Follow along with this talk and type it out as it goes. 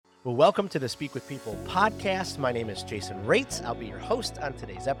Well, welcome to the Speak with People podcast. My name is Jason Rates. I'll be your host on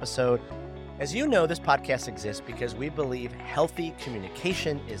today's episode. As you know, this podcast exists because we believe healthy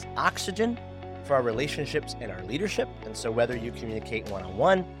communication is oxygen for our relationships and our leadership. And so whether you communicate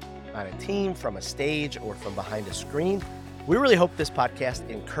one-on-one, on a team, from a stage, or from behind a screen, we really hope this podcast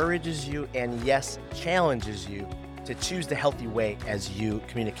encourages you and, yes, challenges you to choose the healthy way as you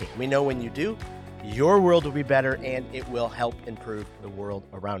communicate. We know when you do, your world will be better and it will help improve the world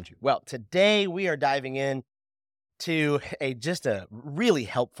around you. Well, today we are diving in to just a really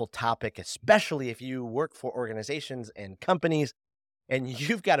helpful topic, especially if you work for organizations and companies and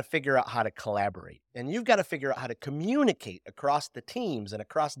you've got to figure out how to collaborate and you've got to figure out how to communicate across the teams and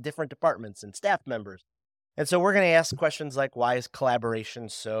across different departments and staff members. And so we're going to ask questions like, why is collaboration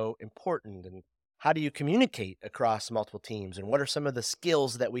so important? And how do you communicate across multiple teams? And what are some of the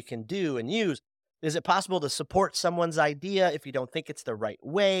skills that we can do and use? Is it possible to support someone's idea if you don't think it's the right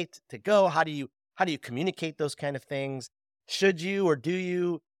way to go? How do you communicate those kind of things? Should you or do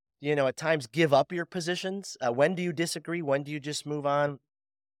you, at times give up your positions? When do you disagree? When do you just move on?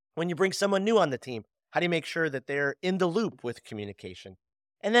 When you bring someone new on the team, how do you make sure that they're in the loop with communication?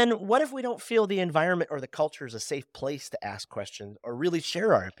 And then what if we don't feel the environment or the culture is a safe place to ask questions or really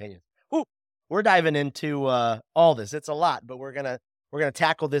share our opinions? Ooh, we're diving into all this. It's a lot, but we're gonna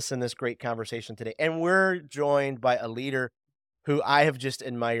tackle this in this great conversation today. And we're joined by a leader who I have just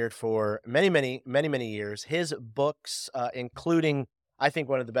admired for many years. His books, including, I think,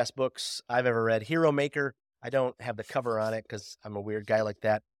 one of the best books I've ever read, Hero Maker. I don't have the cover on it because I'm a weird guy like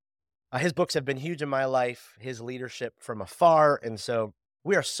that. His books have been huge in my life, his leadership from afar. And so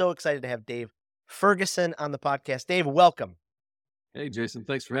we are so excited to have Dave Ferguson on the podcast. Dave, welcome. Hey, Jason,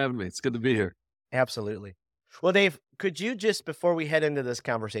 thanks for having me. It's good to be here. Absolutely. Well, Dave, could you just, before we head into this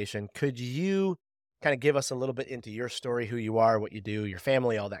conversation, could you kind of give us a little bit into your story, who you are, what you do, your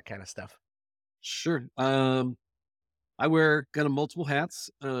family, all that kind of stuff? Sure. I wear kind of multiple hats.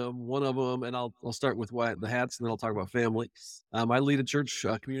 One of them, and I'll start with the hats, and then I'll talk about family. I lead a church,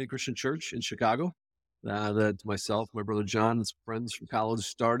 community Christian church in Chicago. That myself, my brother John, and some friends from college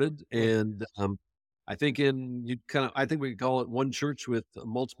started, and I think I think we could call it one church with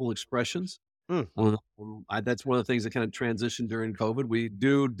multiple expressions. That's one of the things that kind of transitioned during COVID. We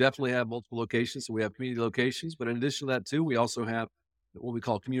do definitely have multiple locations. So we have community locations, but in addition to that too, we also have what we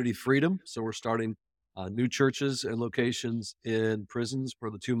call community freedom. So we're starting new churches and locations in prisons for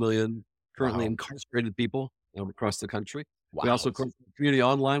the 2 million currently incarcerated people across the country. Wow. We also community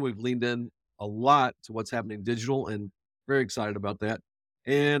online. We've leaned in a lot to what's happening digital and very excited about that.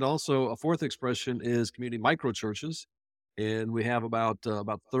 And also a fourth expression is community micro churches. And we have about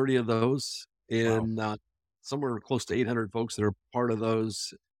 30 of those and somewhere close to 800 folks that are part of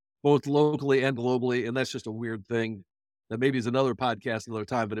those, both locally and globally. And that's just a weird thing that maybe is another podcast another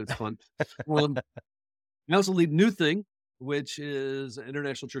time, but it's fun. I also lead New Thing, which is an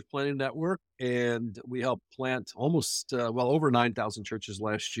international church planting network. And we helped plant almost, over 9,000 churches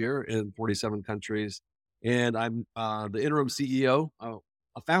last year in 47 countries. And I'm the interim CEO,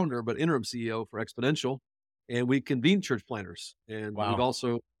 a founder, but interim CEO for Exponential. And we convene church planters. And we've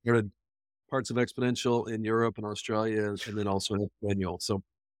also started parts of Exponential in Europe and Australia, and then also in Manual. So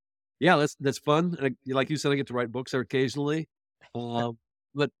yeah, that's fun. And like you said, I get to write books there occasionally.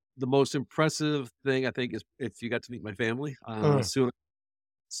 But the most impressive thing I think is if you got to meet my family. Soon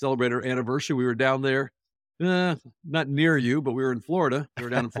celebrate our anniversary. We were down there, not near you, but we were in Florida. We were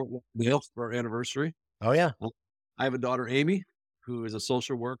down in Fort Lauderdale for our anniversary. Oh yeah. I have a daughter, Amy, who is a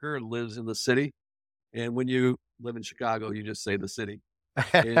social worker and lives in the city. And when you live in Chicago, you just say the city.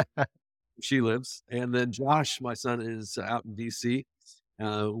 And she lives. And then Josh, my son, is out in DC,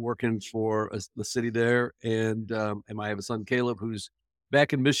 working for the city there. And I have a son, Caleb, who's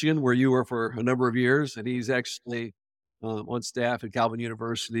back in Michigan, where you were for a number of years. And he's actually on staff at Calvin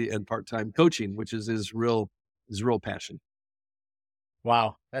University and part-time coaching, which is his real passion.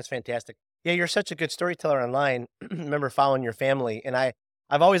 Wow, that's fantastic. Yeah, you're such a good storyteller online. Remember following your family, and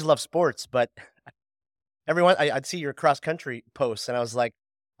I've always loved sports, but I'd see your cross country posts, and I was like,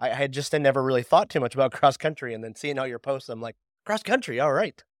 I had just never really thought too much about cross country, and then seeing all your posts, I'm like, cross country, all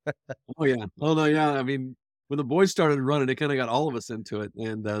right. Oh yeah, no, yeah. I mean, when the boys started running, it kind of got all of us into it,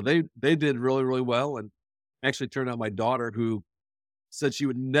 and they did really well. And actually, turned out my daughter, who said she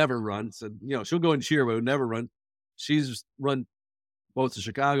would never run, said she'll go and cheer, but would never run. She's run both the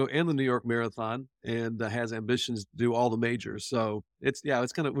Chicago and the New York Marathon, and has ambitions to do all the majors. So we've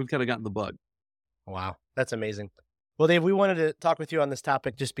kind of gotten the bug. Wow, that's amazing. Well, Dave, we wanted to talk with you on this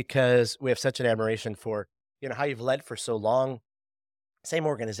topic just because we have such an admiration for, how you've led for so long, same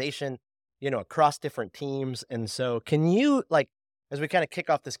organization, across different teams. And so can you as we kind of kick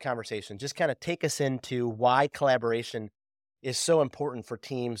off this conversation, just kind of take us into why collaboration is so important for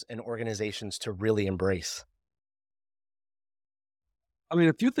teams and organizations to really embrace. I mean,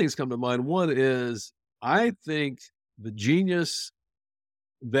 a few things come to mind. One is I think the genius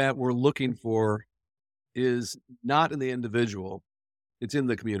that we're looking for is not in the individual, it's in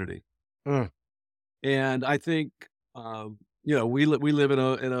the community. Mm, And I think, we live in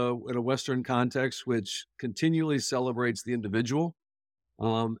a Western context which continually celebrates the individual.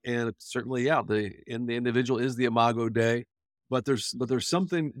 And it's certainly, yeah, the individual is the Imago Dei, but there's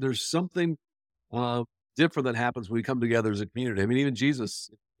something uh, different that happens when we come together as a community. I mean, even Jesus,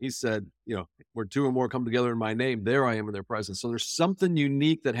 he said, where two or more come together in my name, there I am in their presence. So there's something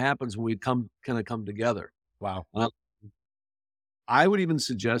unique that happens when we come together. wow. Uh, I would even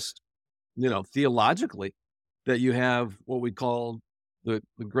suggest, theologically, that you have what we call the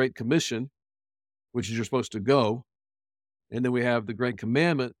Great Commission, which is you're supposed to go, and then we have the Great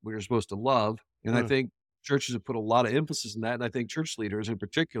Commandment, where you're supposed to love. And I Mm, think churches have put a lot of emphasis in that. And I think church leaders in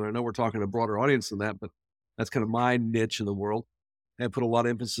particular, I know we're talking to a broader audience than that, but that's kind of my niche in the world, and put a lot of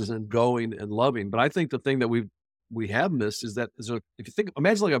emphasis in going and loving. But I think the thing that we have missed is that if you think,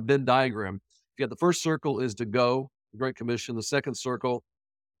 imagine like a Venn diagram. If you have the first circle is to go, the Great Commission. The second circle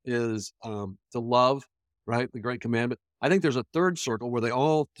is to love, right? The Great Commandment. I think there's a third circle where they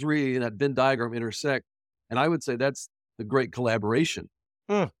all three in that Venn diagram intersect. And I would say that's the great collaboration.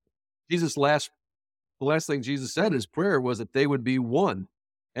 mm, Jesus the last thing Jesus said in his prayer was that they would be one.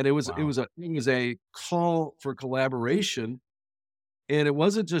 And wow. it was a call for collaboration. And it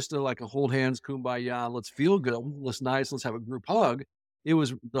wasn't just like a hold hands, kumbaya, let's feel good, let's nice, let's have a group hug. It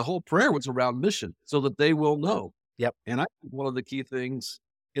was the whole prayer was around mission so that they will know. Yep. And I think one of the key things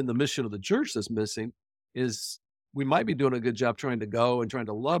in the mission of the church that's missing is we might be doing a good job trying to go and trying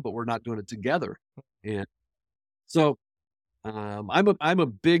to love, but we're not doing it together. And so I'm a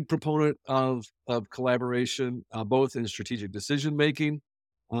big proponent of collaboration, both in strategic decision making,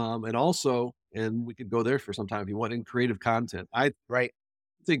 and also, and we could go there for some time if you want, in creative content. I Right.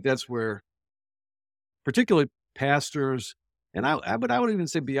 think that's where, particularly pastors, and but I would even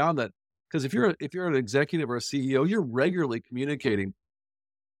say beyond that, because if you're an executive or a CEO, you're regularly communicating,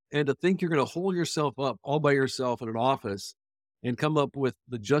 and to think you're going to hold yourself up all by yourself in an office and come up with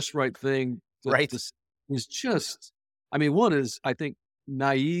the just right thing Right. is just, I mean, one is, I think,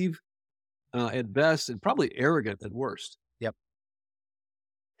 naive at best and probably arrogant at worst. Yep.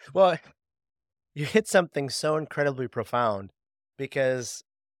 Well, you hit something so incredibly profound because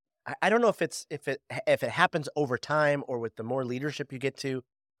I don't know if if it happens over time or with the more leadership you get to,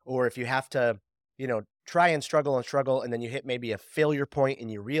 or if you have to, try and struggle, and then you hit maybe a failure point and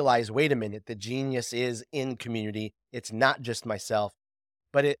you realize, wait a minute, the genius is in community. It's not just myself.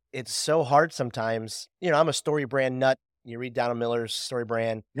 But it's so hard sometimes. I'm a story brand nut. You read Donald Miller's Story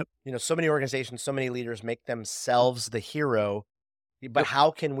Brand. Yep. So many organizations, so many leaders make themselves the hero. But Yep.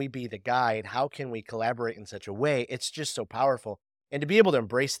 how can we be the guide? How can we collaborate in such a way? It's just so powerful. And to be able to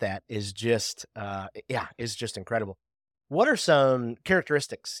embrace that is just, yeah, is just incredible. What are some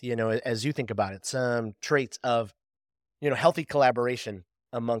characteristics, as you think about it, some traits of, healthy collaboration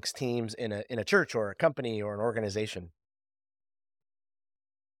amongst teams in a church or a company or an organization?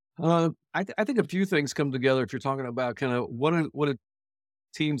 I think a few things come together if you're talking about kind of what are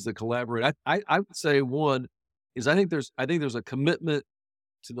teams that collaborate. I would say one is I think there's a commitment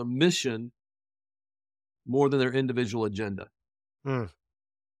to the mission more than their individual agenda. Mm,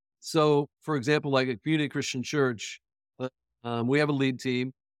 So, for example, like a community Christian church, we have a lead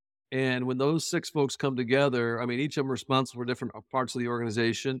team, and when those six folks come together, I mean, each of them responsible for different parts of the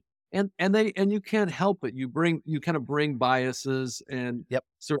organization, and you can't help it. You kind of bring biases and yep.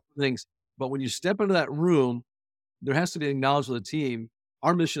 certain things, but when you step into that room, there has to be acknowledged with the team.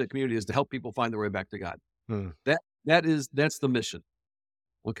 Our mission at community is to help people find their way back to God. Mm, That's the mission.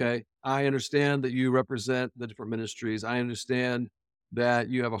 Okay. I understand that you represent the different ministries. I understand that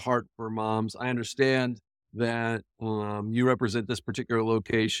you have a heart for moms. I understand that you represent this particular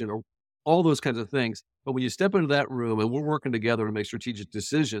location or all those kinds of things. But when you step into that room and we're working together to make strategic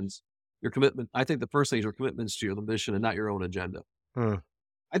decisions, your commitment, I think the first thing is your commitments to the mission and not your own agenda. mm,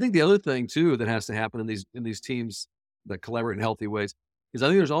 I think the other thing too that has to happen in these teams that collaborate in healthy ways is I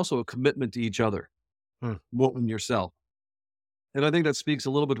think there's also a commitment to each other mm. more than yourself. And I think that speaks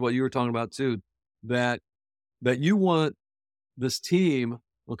a little bit to what you were talking about too, that you want this team,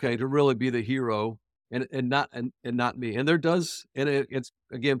 okay, to really be the hero and not me. And there does, and it's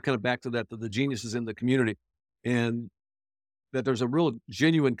again kind of back to that the genius is in the community, and that there's a real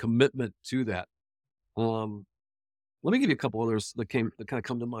genuine commitment to that. Um, Let me give you a couple others that kind of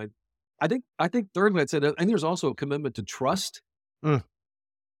come to mind. I think thirdly, I'd say that I think there's also a commitment to trust. Mm.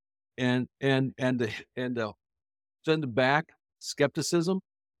 And send back skepticism.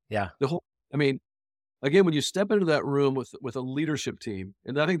 Yeah. The whole, I mean, again, when you step into that room with a leadership team,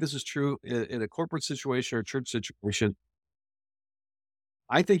 and I think this is true in a corporate situation or a church situation,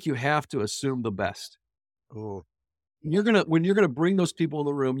 I think you have to assume the best. Ooh. When you're gonna bring those people in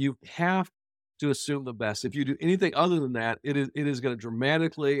the room, you have to assume the best. If you do anything other than that, it is going to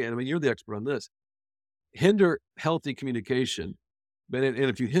dramatically, and I mean, you're the expert on this, hinder healthy communication. And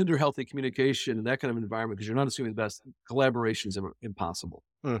if you hinder healthy communication in that kind of environment, because you're not assuming the best, collaboration is impossible.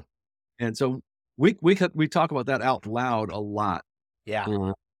 Mm. And so we talk about that out loud a lot. Yeah.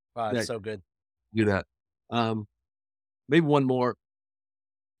 Uh, Wow, that's that so good. do that. Um, Maybe one more,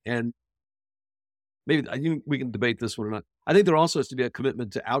 and maybe we can debate this one or not. I think there also has to be a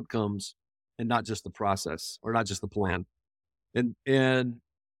commitment to outcomes and not just the process or not just the plan. And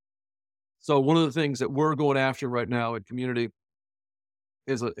so one of the things that we're going after right now at Community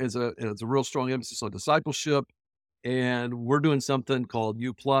is a real strong emphasis on discipleship, and we're doing something called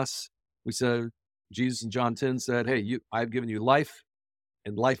U Plus. We said Jesus in John 10 said, "Hey, I've given you life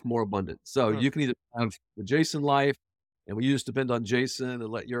and life more abundant." So Mm. you can either have the Jason life, and we just depend on Jason and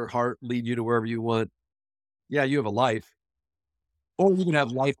let your heart lead you to wherever you want. Yeah, you have a life, or you can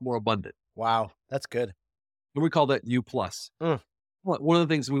have life more abundant. Wow, that's good. And we call that U Plus. Mm. One of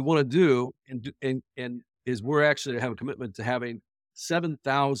the things we want to do and is we're actually have a commitment to having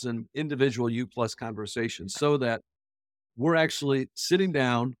 7,000 individual U Plus conversations so that we're actually sitting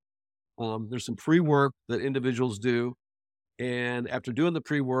down. There's some pre work that individuals do. And after doing the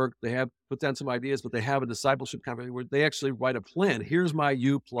pre work, they have put down some ideas, but they have a discipleship conversation where they actually write a plan. Here's my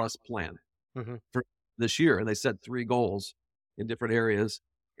U Plus plan Mhm. for this year. And they set 3 goals in different areas.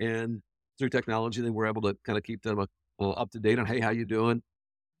 And through technology, they were able to kind of keep them up to date on, hey, how you doing?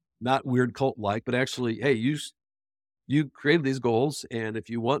 Not weird cult like, but actually, hey, you created these goals, and if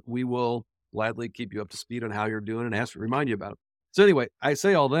you want, we will gladly keep you up to speed on how you're doing and remind you about it. So anyway, I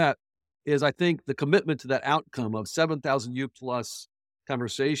say all that is I think the commitment to that outcome of 7,000 U plus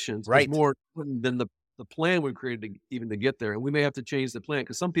conversations is Right. more important than the plan we created even to get there. And we may have to change the plan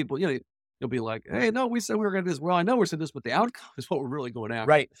because some people, you'll be like, hey, no, we said we were going to do this. Well, I know we're saying this, but the outcome is what we're really going after.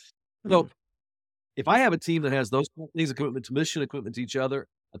 Right. So if I have a team that has those things, a commitment to mission, a commitment to each other,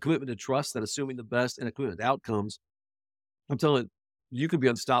 a commitment to trust, that assuming the best, and a commitment to outcomes, I'm telling you, you can be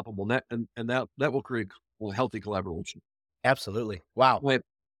unstoppable. And that will create a healthy collaboration. Absolutely. Wow. Wait,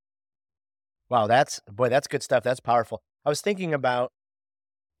 Wow, that's good stuff. That's powerful. I was thinking about,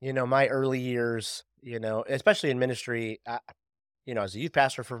 my early years, especially in ministry. I was a youth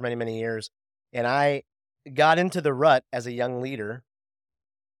pastor for many, many years, and I got into the rut as a young leader.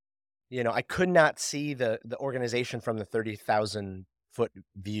 I could not see the organization from the 30,000-foot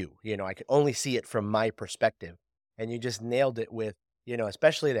view. I could only see it from my perspective. And you just nailed it with,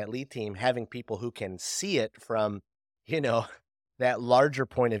 especially that lead team, having people who can see it from, you know, that larger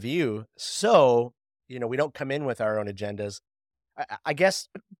point of view. So, we don't come in with our own agendas. I guess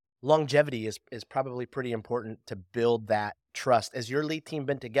longevity is probably pretty important to build that trust. Has your lead team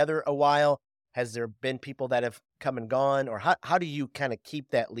been together a while? Has there been people that have come and gone, or how do you kind of keep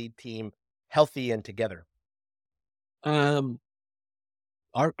that lead team healthy and together? um,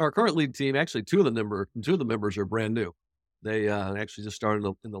 our current lead team, actually, two of the members are brand new. They actually just started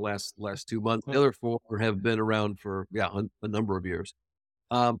in the last 2 months. The Mm. other four have been around for a number of years.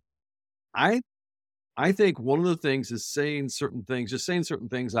 Um, I I think one of the things is just saying certain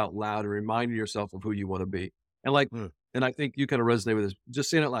things out loud and reminding yourself of who you want to be. And like, Mm. and I think you kind of resonate with this. Just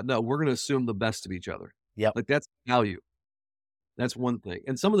saying it out loud. No, we're going to assume the best of each other. Yep. Like that's value. That's one thing.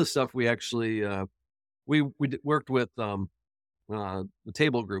 And some of the stuff we actually worked with the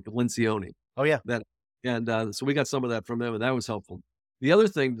table group with Lencioni. Oh yeah. That and so we got some of that from them, and that was helpful. The other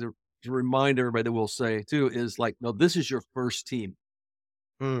thing to remind everybody that we'll say too is like, no, this is your first team.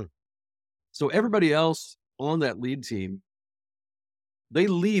 Mm. So everybody else on that lead team, they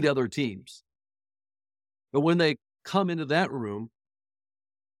lead other teams. But when they come into that room,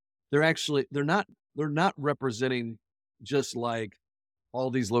 they're not representing just like all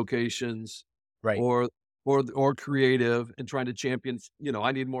these locations Right. or or creative and trying to champion,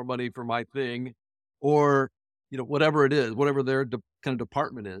 I need more money for my thing or whatever it is, whatever their kind of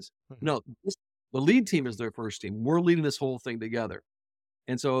department is. Mhm. No, the lead team is their first team. We're leading this whole thing together.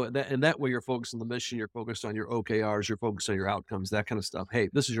 And so that way you're focused on the mission, you're focused on your OKRs, you're focused on your outcomes, that kind of stuff. Hey,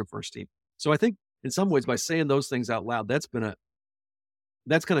 this is your first team. So I think in some ways by saying those things out loud, that's going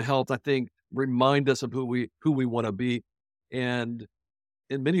to help, I think, remind us of who we want to be. And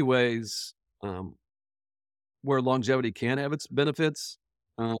in many ways, where longevity can have its benefits,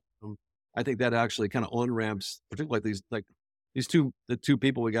 um, I think that actually kind of on ramps, particularly like the two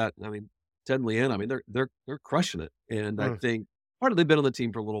people we got, I mean, Ted and Leanne, I mean, they're crushing it. And I Mm, think part of they've been on the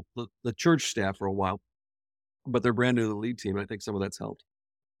team for a little, the church staff for a while, but they're brand new to the lead team. And I think some of that's helped.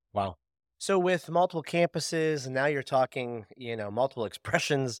 wow. So with multiple campuses, and now you're talking, multiple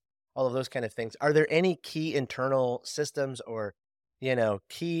expressions, all of those kind of things. Are there any key internal systems or,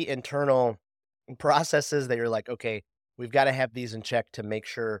 key internal processes that you're like, okay, we've got to have these in check to make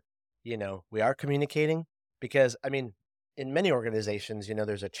sure, we are communicating? Because I mean, in many organizations,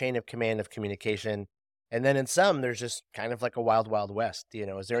 there's a chain of command of communication. And then in some, there's just kind of like a wild, wild west.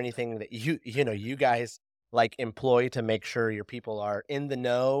 Is there anything that you guys like employ to make sure your people are in the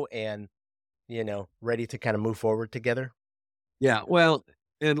know and ready to kind of move forward together? Yeah. Well,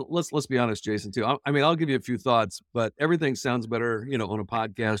 and let's be honest, Jason, too. I mean, I'll give you a few thoughts, but everything sounds better, on a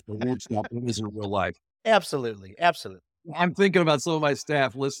podcast or workshop than it is in real life. Absolutely, absolutely. I'm thinking about some of my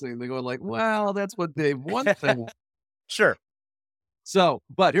staff listening. They're going like, "Well, that's what Dave wants." Sure. So,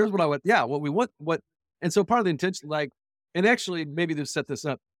 but here's what I want. Yeah, what we want, and so part of the intention, like, and actually maybe to set this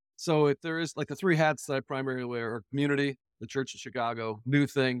up. So if there is like the three hats that I primarily wear are community, the church in Chicago, new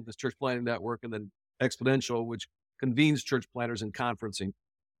thing, this church planning network, and then exponential, which convenes church planners and conferencing.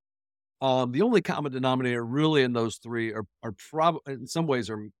 The only common denominator really in those three are probably in some ways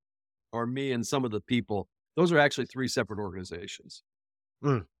are me and some of the people. Those are actually three separate organizations.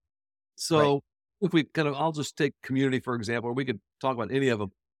 Mm, right. So if we kind of, I'll just take community for example, or we could talk about any of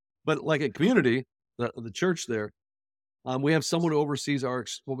them. But like at community, the church there, we have someone who oversees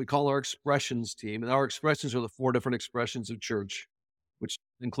what we call our expressions team, and our expressions are the four different expressions of church, which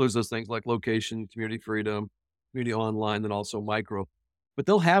includes those things like location, community freedom, community online, then also micro. But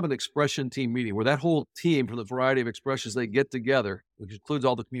they'll have an expression team meeting where that whole team from the variety of expressions they get together, which includes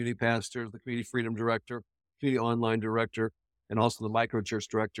all the community pastors, the community freedom director, community online director, and also the micro church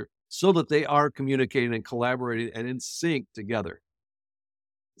director, so that they are communicating and collaborating and in sync together.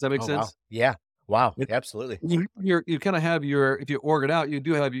 Does that make Oh, wow. sense? Yeah. Wow. It, Absolutely. you kind of have if you org it out, you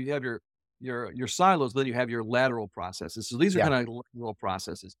have your silos, then you have your lateral processes. So these are Yeah. kind of lateral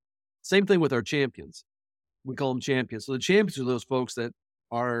processes. Same thing with our champions. We call them champions. So the champions are those folks that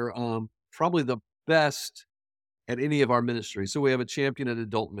are probably the best at any of our ministries. So we have a champion in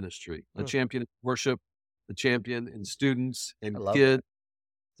adult ministry, a Mm, champion in worship, a champion in students I and love kids. that.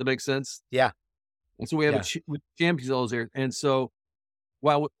 Does that make sense? Yeah. And so we have Yeah. with champions all those areas. And so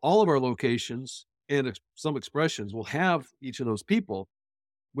while all of our locations and some expressions will have each of those people,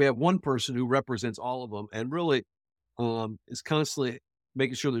 we have one person who represents all of them and really is constantly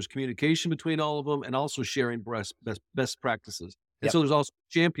making sure there's communication between all of them and also sharing best practices. And Yep. so there's also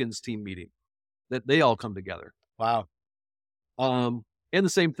champions team meeting that they all come together. Wow. And the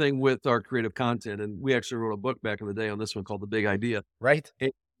same thing with our creative content. And we actually wrote a book back in the day on this one called The Big Idea. Right.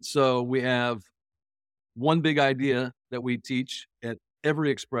 And so we have one big idea that we teach at every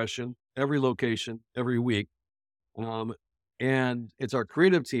expression, every location, every week. Um, and it's our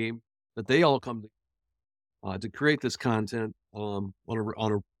creative team that they all come to create this content on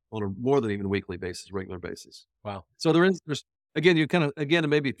a more than even weekly basis, regular basis. Wow. So there's again, you kind of again, and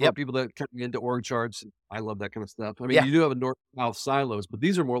maybe for Yep. people that kind of into org charts, I love that kind of stuff. I mean, Yeah. you do have a north south silos, but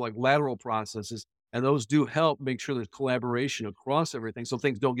these are more like lateral processes, and those do help make sure there's collaboration across everything, so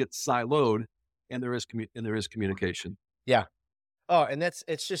things don't get siloed, and there is communication. Yeah. Oh, and it's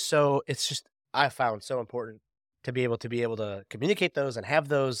just I found so important to be able to communicate those and have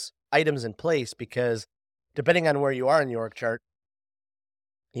those items in place because depending on where you are in the org chart,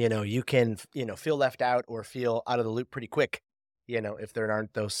 you can, feel left out or feel out of the loop pretty quick, if there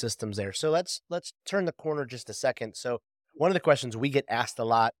aren't those systems there. So let's turn the corner just a second. So one of the questions we get asked a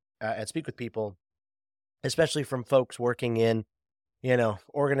lot at Speak with People, especially from folks working in,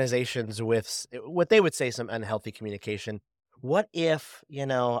 organizations with what they would say some unhealthy communication. What if,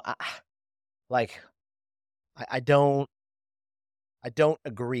 like I don't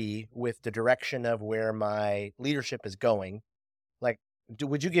agree with the direction of where my leadership is going. Like,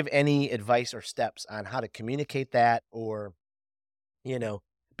 would you give any advice or steps on how to communicate that or, you know,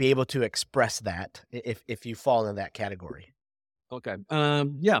 be able to express that if you fall in that category? Okay.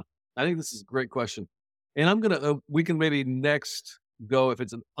 Yeah, I think this is a great question, and we can maybe next go if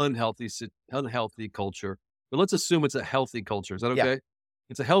it's an unhealthy culture, but let's assume it's a healthy culture. Is that Yeah. okay?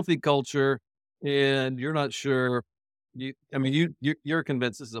 It's a healthy culture, and you're not sure. I mean, you're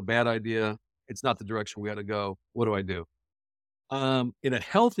convinced this is a bad idea. It's not the direction we got to go. What do I do? In a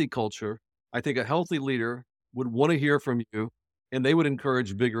healthy culture, I think a healthy leader would want to hear from you, and they would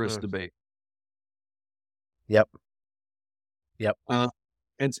encourage vigorous Mm. debate. Yep. Yep. Uh,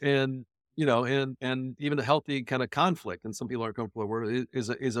 and and even a healthy kind of conflict, and some people aren't comfortable with it,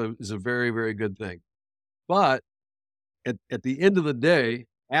 is a very, very good thing. But at the end of the day,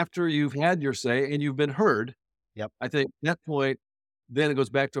 after you've had your say and you've been heard, Yep. I think at that point, then it goes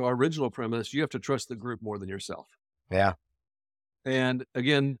back to our original premise. You have to trust the group more than yourself. Yeah. And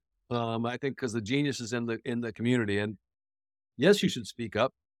again, I think because the genius is in the community, and yes, you should speak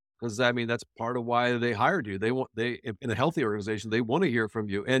up because I mean that's part of why they hired you. In a healthy organization, they want to hear from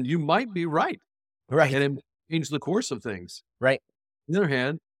you, and you might be right, Right. and it change the course of things. Right. On the other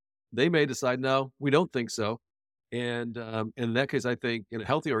hand, they may decide, no, we don't think so. And in that case, I think in a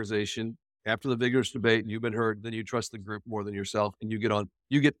healthy organization, after the vigorous debate and you've been heard, then you trust the group more than yourself, and you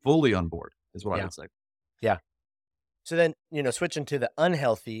get fully on board. Is what I Yeah. would say. Yeah. So then, switching to the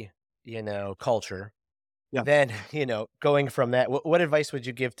unhealthy, culture, Yeah. then, going from that, what advice would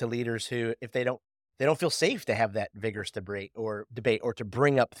you give to leaders who, if they don't feel safe to have that vigorous debate or to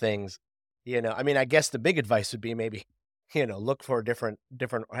bring up things, I mean, I guess the big advice would be maybe, look for a different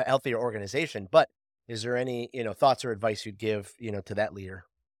healthier organization. But is there any, thoughts or advice you'd give, to that leader?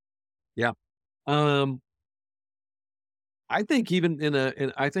 Yeah. Um, I think even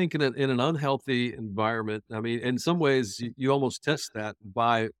I think in an unhealthy environment, I mean, in some ways, you almost test that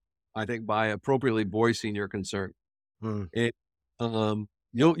I think, by appropriately voicing your concern. Mm, It,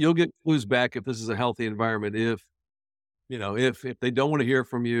 you'll get clues back if this is a healthy environment. If if they don't want to hear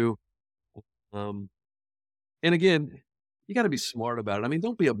from you, um, and again, you got to be smart about it. I mean,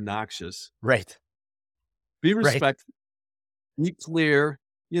 don't be obnoxious. right. Be Right. respectful. Be clear.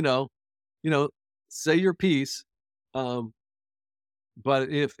 You know, you know, say your piece. Um, but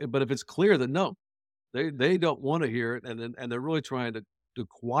if it's clear that no, they don't wanna hear it, and they're really trying to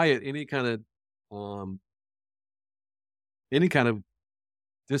quiet um, any kind of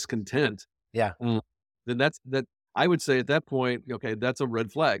discontent, Yeah. uh, then that I would say at that point, okay, that's a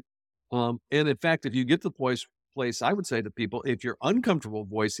red flag. And in fact, if you get to the place, I would say to people, if you're uncomfortable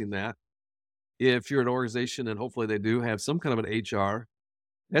voicing that, if you're an organization and hopefully they do have some kind of an HR,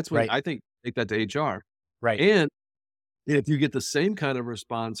 that's when Right. I think take that to HR. Right. And if you get the same kind of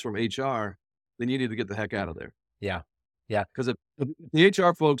response from HR, then you need to get the heck out of there. Yeah. Yeah. 'Cause if the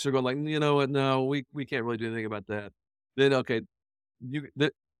HR folks are going like, "You know what? No, we can't really do anything about that." Then, okay,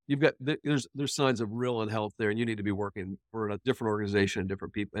 you've got there's signs of real unhealth there, and you need to be working for a different organization,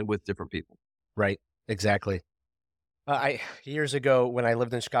 different people and with different people. Right. Exactly. I years ago when I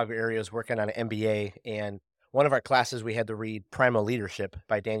lived in Chicago area, I was working on an MBA, and one of our classes we had to read Primal Leadership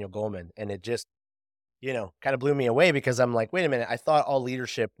by Daniel Goleman, and it just, kind of blew me away because I'm like, wait a minute, I thought all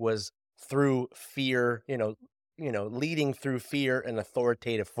leadership was through fear, leading through fear and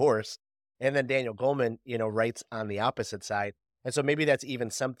authoritative force. And then Daniel Goleman, writes on the opposite side. And so maybe that's even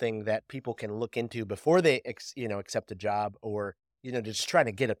something that people can look into before they accept a job, or, just trying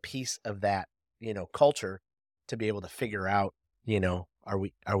to get a piece of that, culture to be able to figure out, are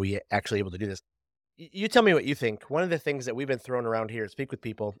we actually able to do this? You tell me what you think. One of the things that we've been throwing around here at Speak with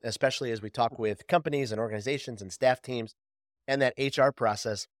People, especially as we talk with companies and organizations and staff teams and that HR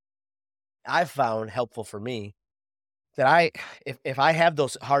process, I've found helpful for me that if I have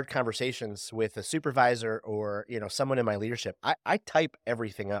those hard conversations with a supervisor or, someone in my leadership, I type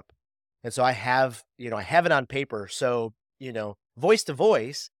everything up. And so I have it on paper. So, voice to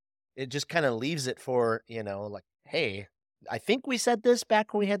voice, it just kind of leaves it for, like, hey, I think we said this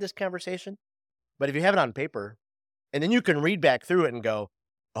back when we had this conversation. But if you have it on paper, and then you can read back through it and go,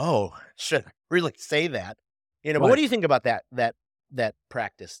 "Oh, should I really say that?" But what Right. do you think about that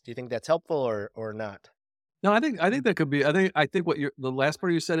practice? Do you think that's helpful or not? No, I think that could be I think what you're the last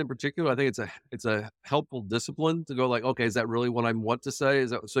part you said in particular, I think it's a helpful discipline to go like, "Okay, is that really what I want to say?"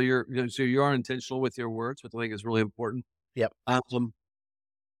 Is that so so you are intentional with your words, which I think is really important. Yep.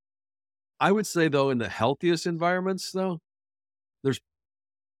 I would say though, in the healthiest environments though, there's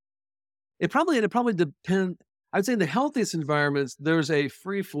it probably depend I'd say in the healthiest environments, there's a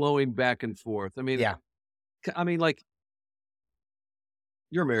free flowing back and forth. Yeah. I mean, like,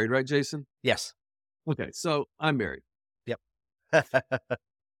 you're married, right, Jason? Yes. Okay, so I'm married, Yep.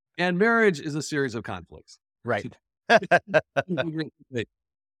 and marriage is a series of conflicts. Right.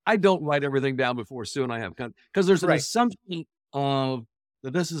 I don't write everything down before Sue and I have because there's an Right. assumption of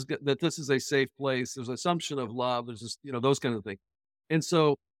that this is a safe place. There's an assumption of love. There's just those kind of things, and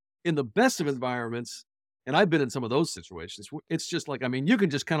so in the best of environments, and I've been in some of those situations. It's just like I mean, you can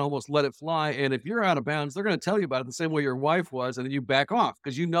just kind of almost let it fly, and if you're out of bounds, they're going to tell you about it the same way your wife was, and then you back off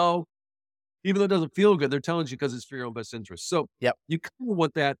because even though it doesn't feel good, they're telling you because it's for your own best interest. So Yep. you kind of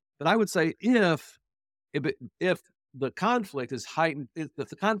want that. But I would say if the conflict is heightened, if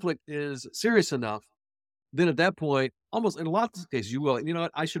the conflict is serious enough, then at that point, almost in lots of cases, you will. You know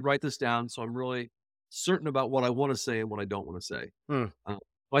what? I should write this down so I'm really certain about what I want to say and what I don't want to say. Hmm. Well,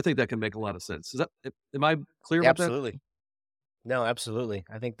 I think that can make a lot of sense. Am I clear about that? Absolutely. No, absolutely.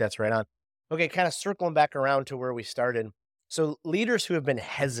 I think that's right on. Okay, kind of circling back around to where we started. So, leaders who have been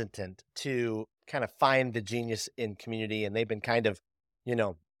hesitant to kind of find the genius in community and they've been kind of, you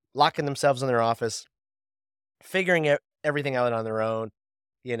know, locking themselves in their office, figuring everything out on their own,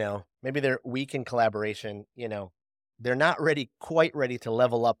 maybe they're weak in collaboration, they're not quite ready to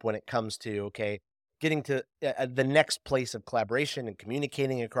level up when it comes to, okay, getting to the next place of collaboration and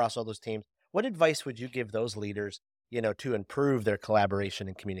communicating across all those teams. What advice would you give those leaders, to improve their collaboration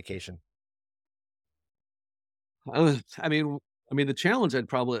and communication? I mean, the challenge I'd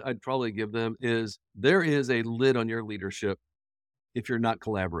probably give them is there is a lid on your leadership if you're not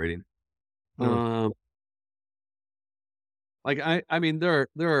collaborating. Mm, Um, like there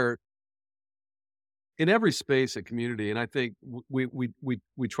are in every space a community, and I think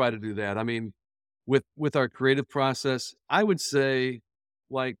we try to do that. I mean, with our creative process, I would say,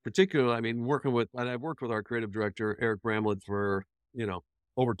 like particularly, I mean, and I've worked with our creative director Eric Bramlett for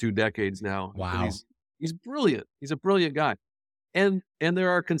over 2 decades now, and wow. he's brilliant. He's a brilliant guy, and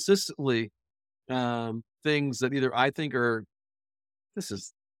there are consistently things that either I think are this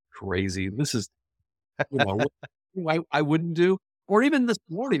is crazy. This is you know I wouldn't do, or even this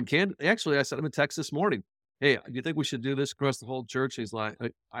morning. Can actually, I sent him a text this morning. Hey, do you think we should do this across the whole church? He's like,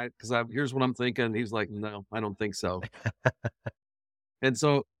 because here's what I'm thinking. He's like, no, I don't think so. And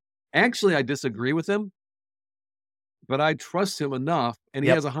so, actually, I disagree with him, but I trust him enough, and he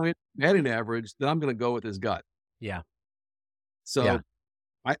Yep. has a high batting average that I'm going to go with his gut. Yeah. Yeah. So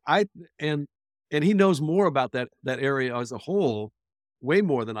I and and he knows more about that area as a whole, way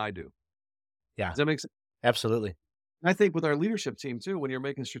more than I do. Yeah. Does that make sense? Absolutely. I think with our leadership team too, when you're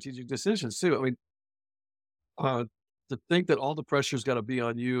making strategic decisions too. I mean, uh, to think that all the pressure's got to be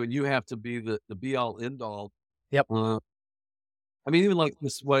on you and you have to be the be all end all. Yep. Uh, I mean, even like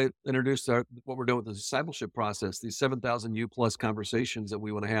this, what I introduced what we're doing with the discipleship process, these 7,000 U plus conversations that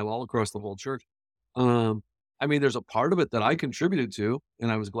we want to have all across the whole church. Um, I mean, there's a part of it that I contributed to,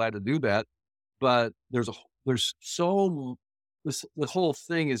 and I was glad to do that. But there's so the whole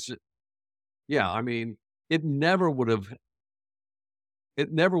thing is yeah. I mean, it never would have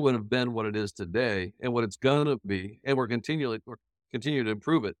it never would have been what it is today and what it's gonna be, and we're continuing to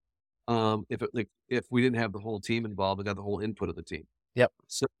improve it, if we didn't have the whole team involved and got the whole input of the team. Yep.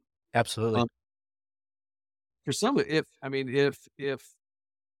 So, Absolutely. um, for some, if I mean, if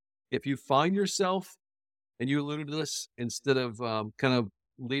you find yourself and you alluded to this, instead of, kind of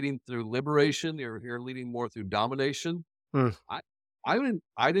leading through liberation, you're leading more through domination, Mm, I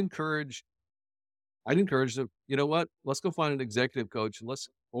I'd encourage them, you know what? Let's go find an executive coach and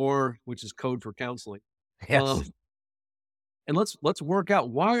which is code for counseling. yes. Um, and let's work out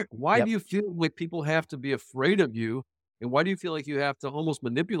why Yep. do you feel like people have to be afraid of you, and why do you feel like you have to almost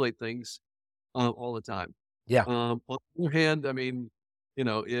manipulate things all the time? Yeah. On the other hand, I mean,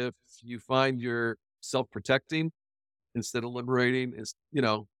 if you find you're self-protecting instead of liberating,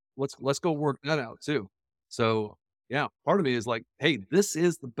 let's go work that out too. So yeah, part of me is like, hey, this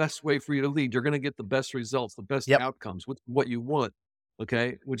is the best way for you to lead. You're going to get the best results, the best Yep. outcomes with what you want.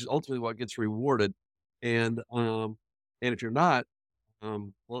 Okay. Which is ultimately what gets rewarded. And if you're not,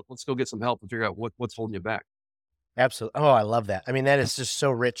 let's go get some help and figure out what's holding you back. Absolutely. Oh, I love that. I mean, that is just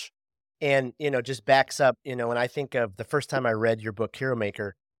so rich and, just backs up, when I think of the first time I read your book, Hero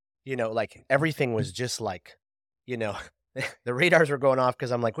Maker, like everything was just like, you know, the radars were going off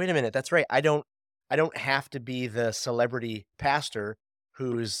because I'm like, wait a minute, that's right. I don't have to be the celebrity pastor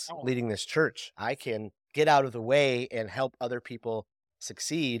who's leading this church. I can get out of the way and help other people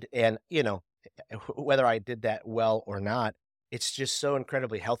succeed. And, whether I did that well or not, it's just so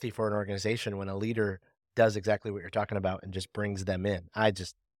incredibly healthy for an organization when a leader does exactly what you're talking about and just brings them in.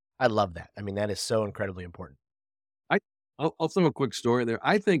 I love that. I mean, that is so incredibly important. I I'll throw a quick story there.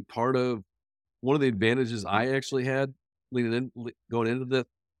 I think part of one of the advantages I actually had going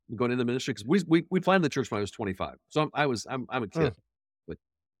into ministry, because we planted the church when I was 25, so I'm a Mm, kid, but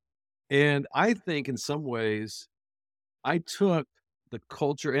and I think in some ways I took the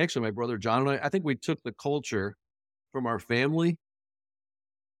culture. Actually, my brother John and I think we took the culture from our family,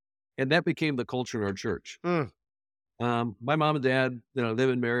 and that became the culture in our church. mm, My mom and dad, they've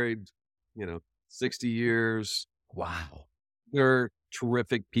been married, 60 years. wow. They're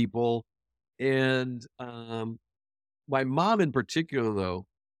terrific people, and my mom in particular, though,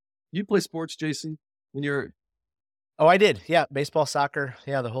 you play sports, Jason, when you're Oh, I did. Yeah. Baseball, soccer.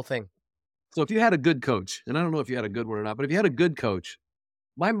 Yeah. The whole thing. so if you had a good coach, and I don't know if you had a good one or not, but if you had a good coach,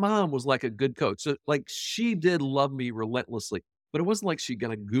 my mom was like a good coach. So like she did love me relentlessly, but it wasn't like she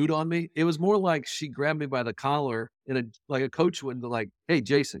got a goot on me. It was more like she grabbed me by the collar like a coach would, like, hey,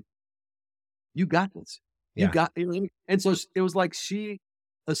 Jason, you got this. You Yeah. got, and so it was like she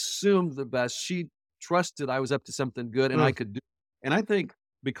assumed the best. She trusted I was up to something good and I Mm. could do. And I think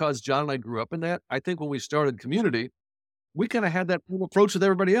because John and I grew up in that, I think when we started community, we kind of had that same approach with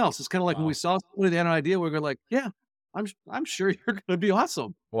everybody else. It's kind of like when we Wow. saw somebody that had an idea, we are like, yeah, I'm sure you're going to be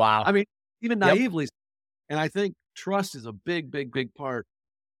awesome. Wow. I mean, even Yep. naively. And I think trust is a big, big, big part.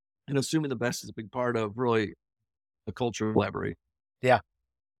 And assuming the best is a big part of really a culture of collaboration. Yeah.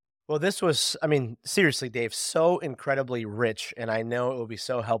 Well, this was, I mean, seriously, Dave, so incredibly rich, and I know it will be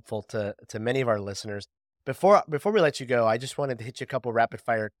so helpful to many of our listeners. Before we let you go, I just wanted to hit you a couple rapid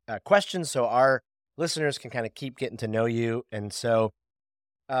fire questions so our listeners can kind of keep getting to know you. And so,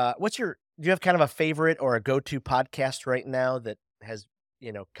 do you have kind of a favorite or a go-to podcast right now that has,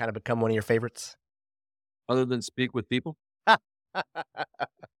 kind of become one of your favorites? Other than speak with people.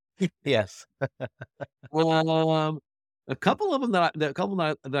 Yes. Um, a couple of them that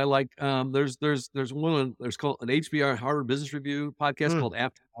I like. There's one there's called an HBR Harvard Business Review podcast Mm, called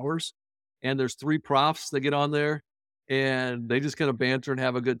After Hours, and there's 3 profs that get on there, and they just kind of banter and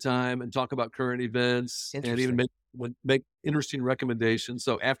have a good time and talk about current events and even interesting. make interesting recommendations.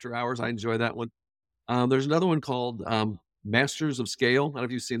 So After Hours, I enjoy that one. There's another one called Masters of Scale. I don't know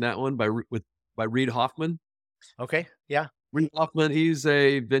if you've seen that one by Reid Hoffman. Okay. Yeah. Reid Hoffman, he's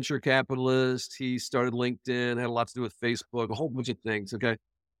a venture capitalist. He started LinkedIn, had a lot to do with Facebook, a whole bunch of things. Okay.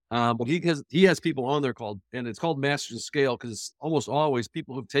 But he has people on there and it's called Masters of Scale because it's almost always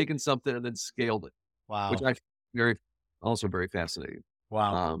people who've taken something and then scaled it, which Wow. I find also very fascinating.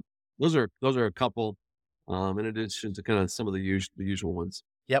 Wow. Um, those are a couple, in addition to kind of some of the usual ones.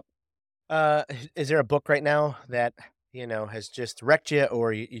 Yep. Is there a book right now that, has just wrecked you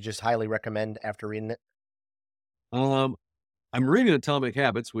or you just highly recommend after reading it? Um, I'm reading Atomic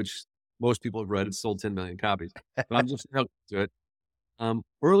Habits, which most people have read. It's sold 10 million copies, but I'm just hooked to it.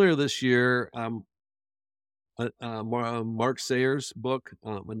 Earlier this year, Mark Sayers' book,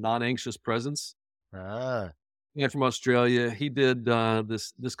 A Non-Anxious Presence. Ah, Yeah, from Australia. He did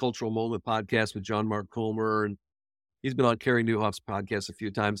this Cultural Moment podcast with John Mark Comer, and he's been on Carrie Newhoff's podcast a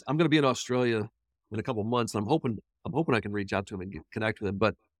few times. I'm going to be in Australia in a couple months, and I'm hoping I can reach out to him and connect with him.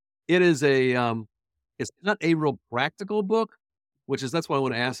 But it is it's not a real practical book, that's what I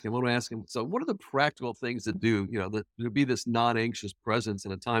want to ask him. I want to ask him, so what are the practical things to do, to be this non-anxious presence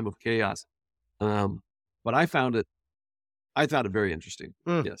in a time of chaos? Um, but I found it very interesting.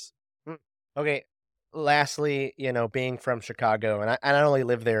 mm, Yes. mm. Okay. Lastly, being from Chicago, and I only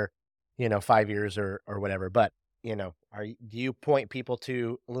lived there, 5 years or whatever, but do you point people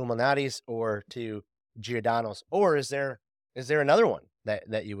to Illuminati's or to Giordano's, or is there another one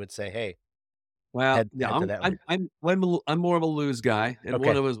that you would say, hey, Well, yeah, head to that one? I'm more of a lose guy, and one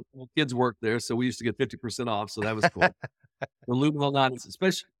Okay. of his kids worked there, so we used to get 50% off, so that was cool. The Lou Malnati's,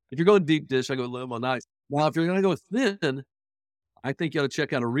 especially if you're going deep dish, I go Lou Malnati's. Now, if you're gonna go thin, I think you ought to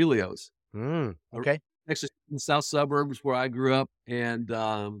check out Aurelio's. Ar Okay. Actually, in the south suburbs where I grew up, and,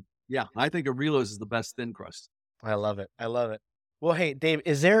 yeah, I think Aurelio's is the best thin crust. I love it. I love it. Well, hey, Dave,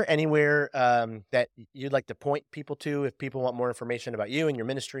 is there anywhere that you'd like to point people to if people want more information about you and your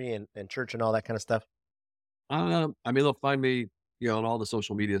ministry and church and all that kind of stuff? I mean, they'll find me, on all the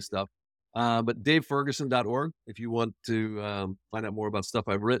social media stuff. But daveferguson.org, if you want to find out more about stuff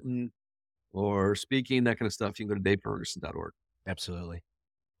I've written or speaking, that kind of stuff, you can go to daveferguson.org. Absolutely.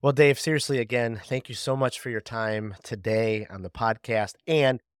 Well, Dave, seriously, again, thank you so much for your time today on the podcast.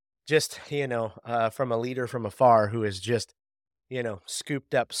 And just, from a leader from afar who has just,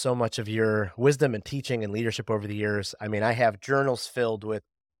 scooped up so much of your wisdom and teaching and leadership over the years. I mean, I have journals filled with,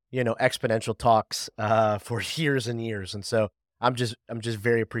 exponential talks for years and years. And so I'm just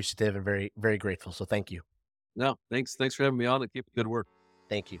very appreciative and very, very grateful. So thank you. No, thanks for having me on and keep up the good work.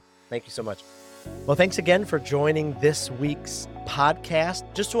 Thank you. Thank you so much. Well, thanks again for joining this week's podcast.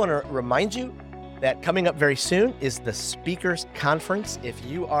 Just want to remind you that coming up very soon is the Speakers Conference. If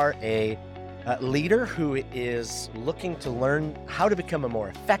you are a leader who is looking to learn how to become a more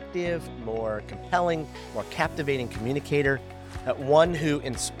effective, more compelling, more captivating communicator, one who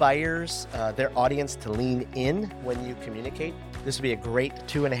inspires their audience to lean in when you communicate, this will be a great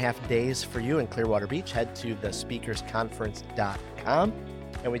 2.5 days for you in Clearwater Beach. Head to thespeakersconference.com.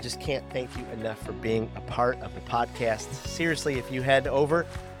 And we just can't thank you enough for being a part of the podcast. Seriously, if you head over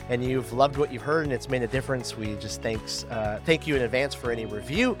and you've loved what you've heard and it's made a difference, we just thank you in advance for any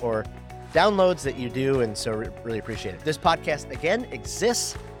review or downloads that you do. And so really appreciate it. This podcast, again,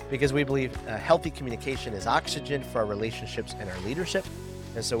 exists because we believe healthy communication is oxygen for our relationships and our leadership.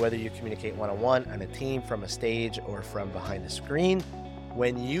 And so whether you communicate one-on-one, on a team, from a stage, or from behind a screen,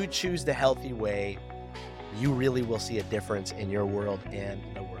 when you choose the healthy way, you really will see a difference in your world and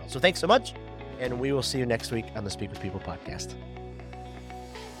the world. So thanks so much, and we will see you next week on the Speak with People podcast.